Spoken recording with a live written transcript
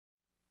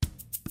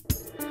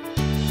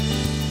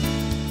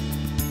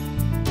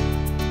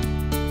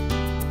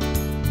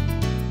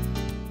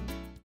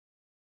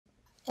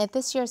At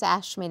this year's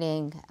ASH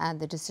meeting,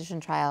 the decision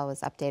trial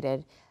was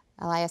updated.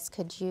 Elias,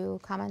 could you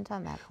comment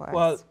on that for us?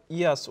 Well,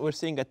 yes, we're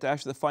seeing at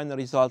ASH the final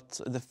results,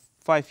 the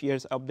 5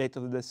 years update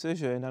of the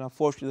decision, and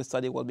unfortunately the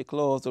study will be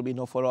closed. There'll be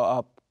no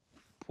follow-up.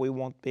 We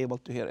won't be able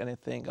to hear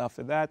anything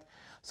after that.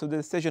 So the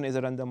decision is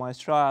a randomized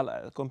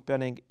trial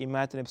comparing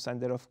Imatinib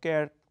standard of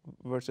care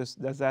versus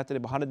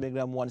dasatinib 100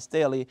 milligram once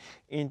daily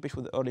in patients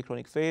with early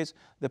chronic phase.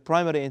 The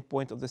primary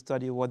endpoint of the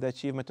study was the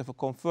achievement of a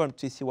confirmed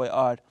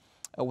TCYR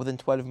within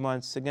 12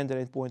 months,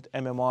 secondary endpoint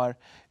MMR,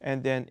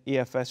 and then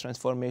EFS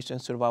transformation,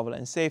 survival,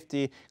 and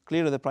safety.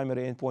 Clearly the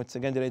primary endpoint,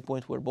 secondary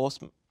endpoint were both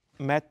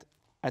met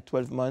at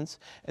 12 months.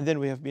 And then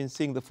we have been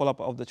seeing the follow-up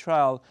of the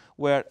trial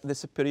where the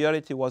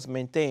superiority was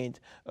maintained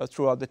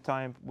throughout the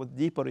time with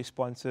deeper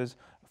responses,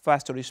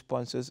 faster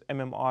responses,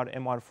 MMR,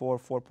 MR4,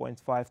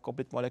 4.5,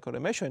 complete molecular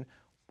remission.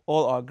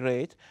 All are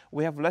great.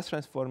 We have less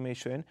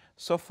transformation.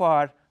 So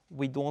far,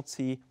 we don't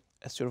see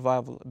a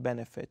survival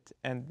benefit.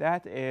 And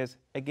that is,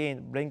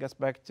 again, bring us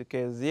back to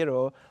case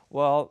 0.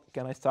 Well,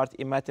 can I start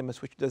Imatinib,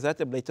 switch to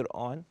dasatinib later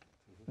on?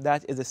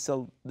 That is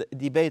still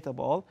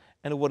debatable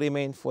and will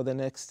remain for the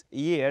next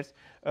years.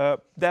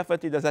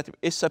 Definitely dasatinib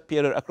is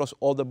superior across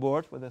all the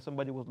board, whether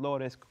somebody with low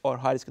risk or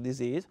high risk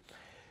disease.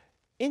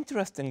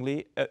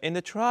 Interestingly, in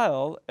the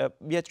trial,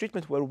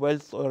 treatments were well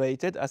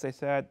tolerated. As I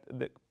said,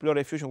 the pleural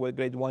effusion were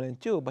grade 1 and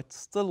 2, but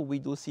still we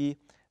do see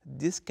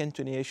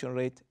discontinuation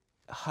rate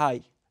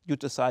high due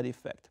to side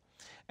effect.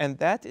 And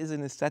that is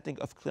in the setting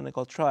of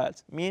clinical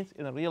trials. Means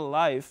in real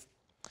life,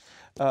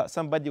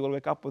 somebody will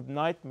wake up with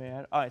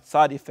nightmare,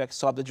 side effects,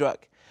 stop the drug.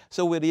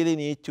 So we really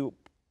need to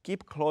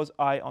keep close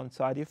eye on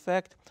side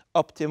effect,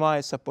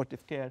 optimize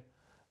supportive care,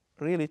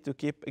 really to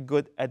keep a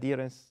good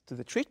adherence to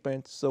the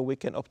treatment so we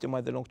can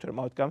optimize the long-term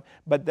outcome.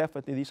 But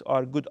definitely these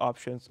are good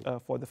options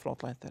for the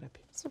frontline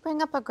therapy. So you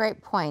bring up a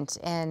great point,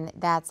 and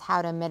that's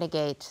how to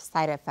mitigate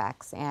side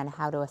effects and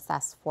how to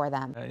assess for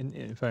them.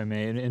 If I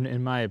may,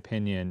 in my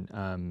opinion,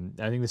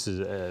 I think this is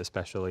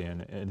especially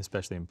an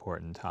especially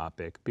important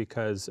topic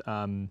because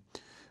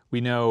we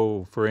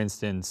know, for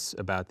instance,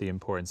 about the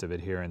importance of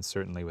adherence,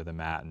 certainly with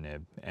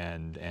Imatinib,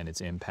 and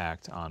its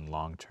impact on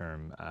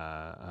long-term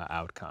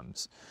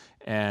outcomes.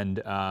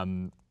 And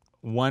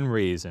one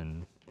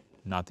reason,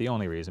 not the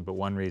only reason, but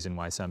one reason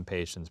why some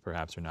patients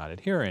perhaps are not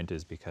adherent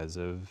is because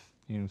of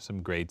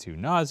some grade 2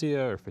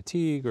 nausea or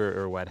fatigue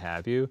or what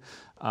have you.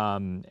 So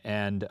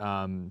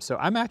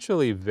I'm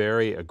actually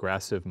very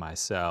aggressive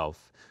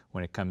myself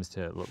when it comes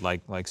to,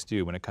 like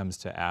Stu, when it comes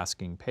to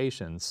asking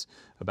patients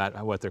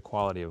about what their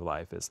quality of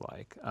life is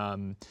like.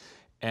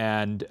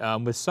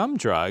 With some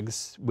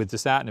drugs, with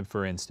dasatinib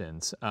for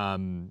instance,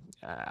 I'm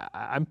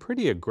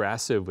pretty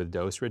aggressive with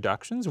dose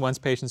reductions once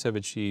patients have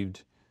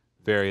achieved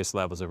various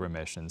levels of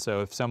remission.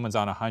 So if someone's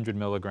on 100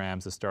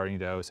 milligrams, the starting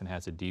dose, and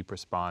has a deep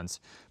response,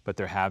 but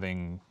they're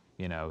having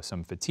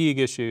some fatigue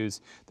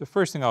issues, the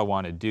first thing I'll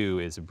want to do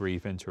is a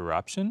brief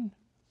interruption,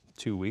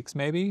 2 weeks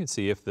maybe, and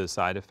see if the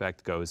side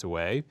effect goes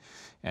away.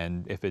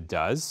 And if it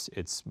does,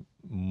 it's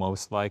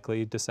most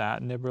likely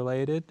dasatinib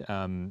related.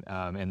 And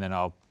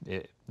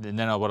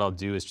then what I'll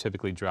do is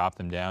typically drop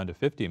them down to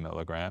 50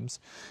 milligrams.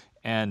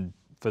 And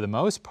for the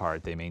most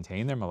part, they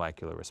maintain their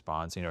molecular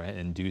response,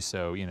 and do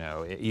so,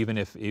 even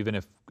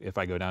if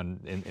I go down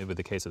with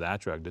the case of that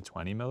drug to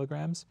 20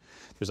 milligrams.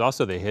 There's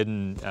also the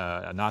hidden,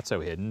 not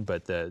so hidden,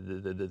 but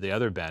the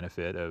other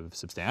benefit of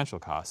substantial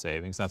cost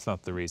savings. That's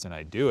not the reason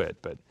I do it,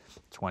 but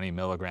 20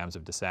 milligrams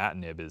of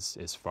dasatinib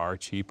is far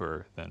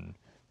cheaper than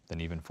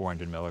even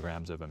 400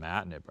 milligrams of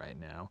Imatinib right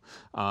now.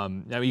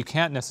 Now, you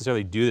can't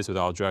necessarily do this with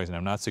all drugs, and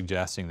I'm not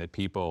suggesting that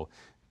people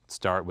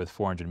start with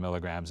 400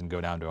 milligrams and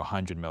go down to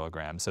 100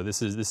 milligrams. So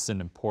this is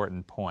an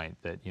important point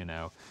that,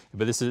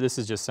 but this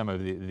is just some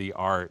of the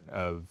art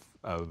of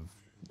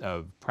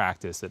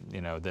practice that,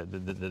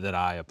 that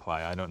I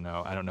apply. I don't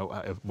know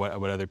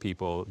what other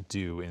people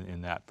do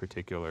in that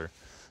particular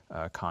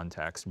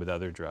context with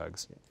other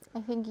drugs. I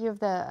think you have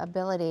the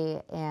ability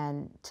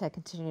to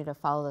continue to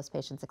follow those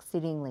patients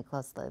exceedingly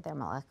closely, their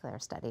molecular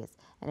studies,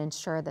 and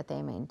ensure that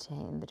they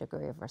maintain the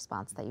degree of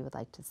response that you would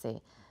like to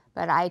see.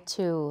 But I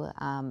too,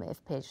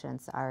 if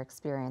patients are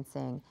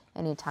experiencing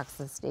any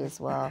toxicities,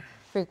 will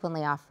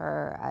frequently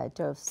offer a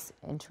dose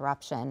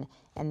interruption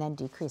and then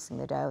decreasing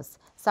the dose.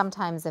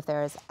 Sometimes if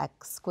there is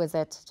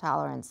exquisite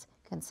tolerance,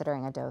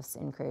 considering a dose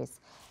increase.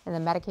 And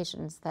the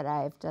medications that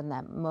I've done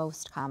that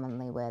most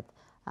commonly with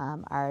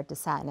are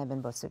dasatinib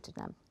and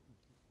bosutinib.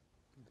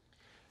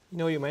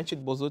 You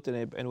mentioned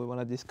bosutinib, and we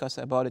want to discuss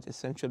about it.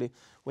 Essentially,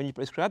 when you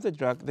prescribe the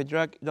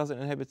drug doesn't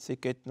inhibit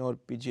c-KIT nor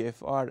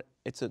PGFR.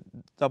 It's a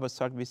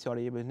double-start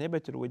BCR-ABL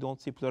inhibitor. We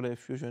don't see pleural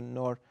effusion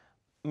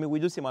we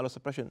do see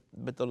myelosuppression,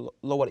 but to a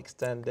lower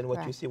extent than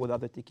what you see with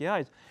other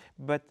TKIs.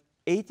 But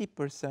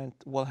 80%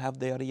 will have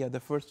diarrhea the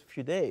first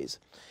few days.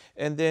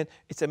 And then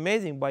it's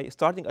amazing, by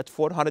starting at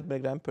 400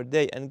 milligrams per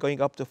day and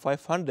going up to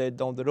 500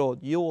 down the road,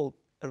 you will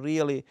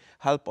really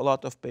help a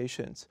lot of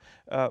patients.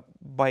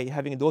 By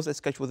having a dose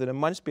escalation within a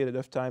month's period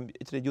of time,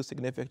 it reduces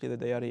significantly the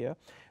diarrhea.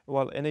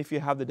 Well, and if you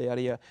have the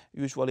diarrhea,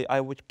 usually I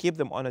would keep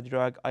them on a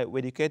drug, I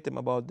would educate them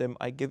about them,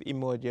 I give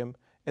Imodium,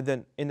 and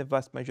then in the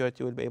vast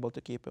majority we'll be able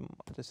to keep him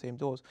at the same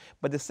dose.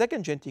 But the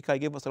second gen TKI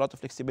gave us a lot of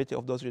flexibility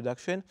of dose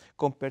reduction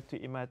compared to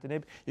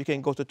Imatinib. You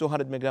can go to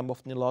 200 milligram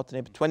of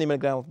nilotinib, 20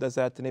 milligram of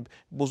dasatinib,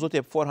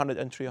 bosutinib 400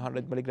 and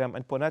 300 milligram,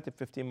 and ponatinib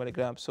 15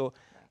 milligrams. So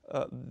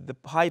the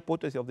high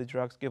potency of the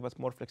drugs give us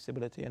more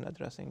flexibility in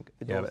addressing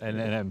the dose.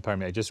 And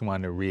pardon me, I just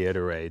want to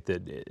reiterate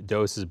that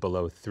doses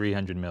below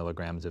 300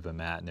 milligrams of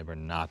imatinib are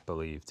not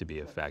believed to be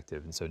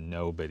effective, and so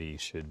nobody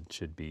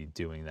should be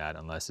doing that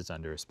unless it's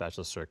under a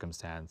special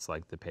circumstance,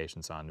 like the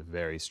patient's on a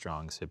very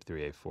strong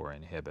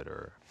CYP3A4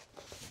 inhibitor.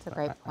 That's a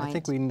great point. I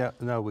think we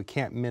know we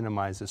can't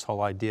minimize this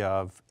whole idea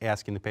of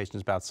asking the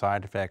patients about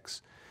side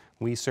effects.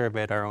 We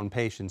surveyed our own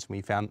patients.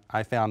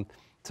 I found,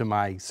 to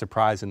my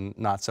surprise and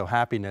not so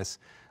happiness,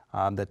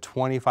 that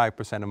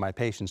 25% of my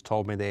patients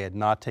told me they had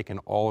not taken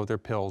all of their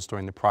pills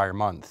during the prior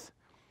month.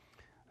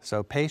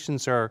 So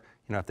patients are,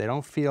 if they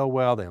don't feel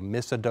well, they'll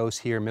miss a dose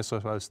here, miss a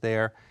dose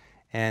there,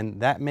 and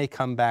that may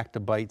come back to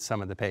bite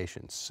some of the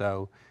patients.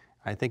 So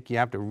I think you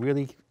have to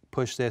really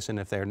push this, and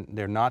if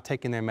they're not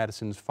taking their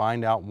medicines,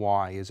 find out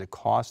why. Is it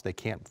cost? They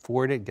can't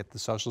afford it? Get the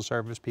social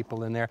service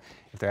people in there.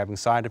 If they're having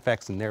side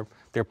effects and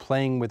they're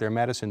playing with their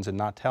medicines and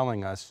not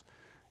telling us,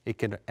 it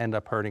could end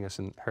up hurting us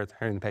and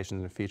hurting the patients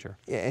in the future.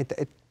 Yeah,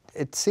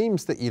 it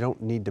seems that you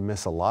don't need to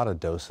miss a lot of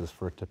doses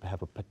for it to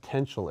have a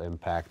potential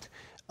impact.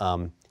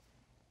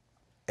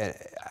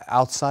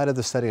 Outside of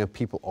the setting of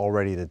people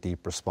already at a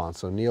deep response.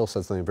 So Neil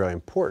said something very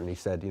important. He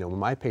said, when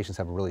my patients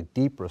have a really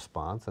deep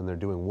response and they're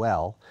doing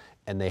well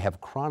and they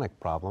have chronic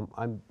problem,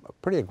 I'm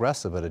pretty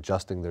aggressive at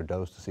adjusting their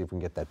dose to see if we can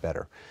get that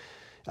better.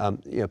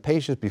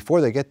 Patients,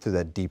 before they get to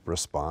that deep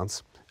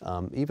response,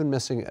 even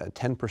missing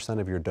 10%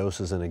 of your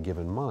doses in a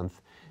given month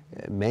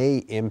may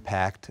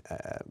impact,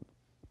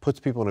 puts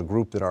people in a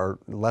group that are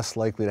less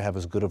likely to have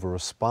as good of a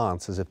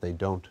response as if they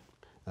don't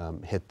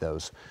hit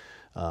those,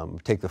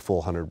 take the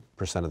full 100%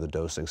 of the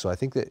dosing. So I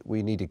think that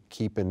we need to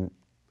keep in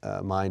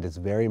mind it's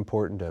very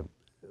important to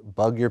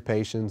bug your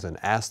patients and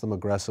ask them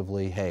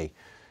aggressively, hey,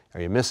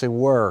 are you missing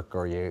work?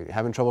 Or are you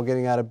having trouble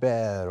getting out of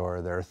bed?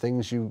 Or there are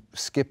things you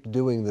skipped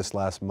doing this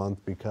last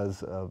month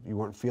because you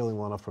weren't feeling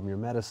well enough from your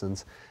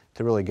medicines,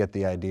 to really get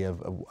the idea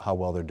of how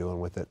well they're doing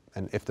with it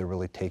and if they're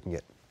really taking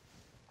it.